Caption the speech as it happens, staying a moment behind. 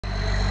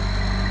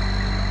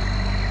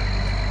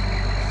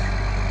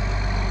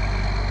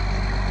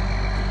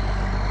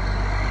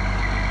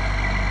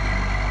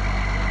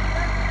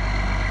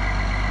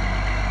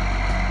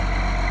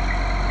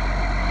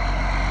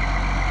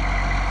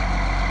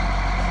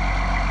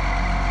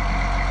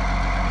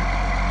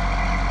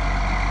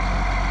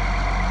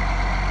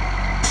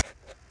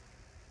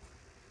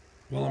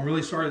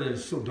really sorry that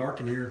it's so dark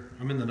in here.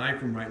 I'm in the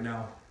knife room right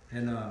now,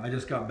 and I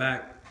just got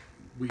back.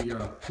 We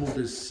pulled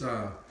this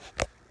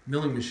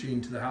milling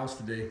machine to the house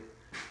today,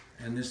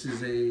 and this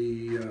is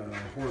a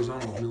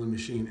horizontal milling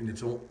machine, and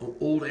it's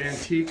old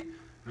antique.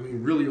 I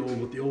mean, really old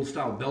with the old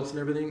style belts and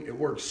everything. It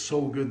works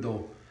so good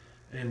though,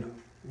 and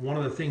one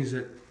of the things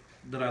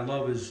that I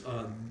love is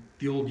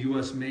the old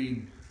U.S.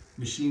 made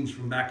machines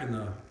from back in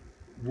the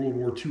World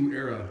War II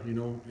era, you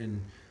know,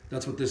 and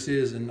that's what this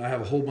is. And I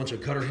have a whole bunch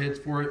of cutter heads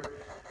for it.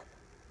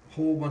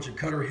 Whole bunch of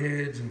cutter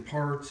heads and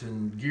parts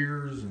and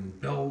gears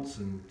and belts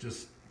and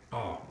just,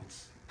 oh,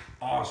 it's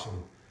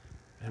awesome.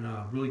 And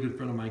a really good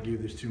friend of mine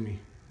gave this to me.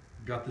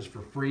 Got this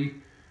for free.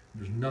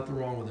 There's nothing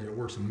wrong with it. It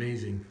works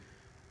amazing.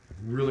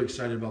 Really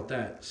excited about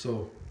that.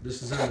 So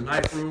this is in the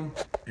knife room,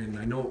 and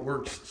I know it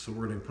works. So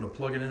we're gonna put a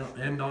plug-in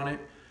end on it,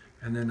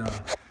 and then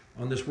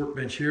on this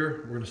workbench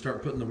here, we're gonna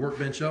start putting the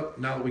workbench up.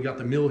 Now that we got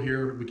the mill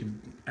here, we can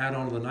add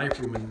on to the knife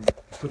room and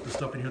put the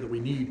stuff in here that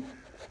we need,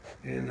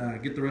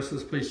 and get the rest of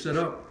this place set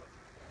up.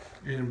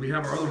 And we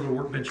have our other little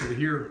workbench over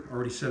here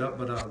already set up,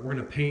 but we're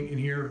gonna paint in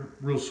here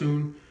real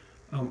soon.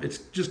 It's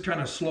just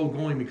kind of slow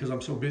going because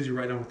I'm so busy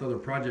right now with other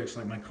projects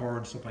like my car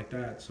and stuff like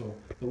that. So,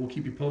 but we'll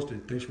keep you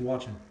posted. Thanks for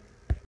watching.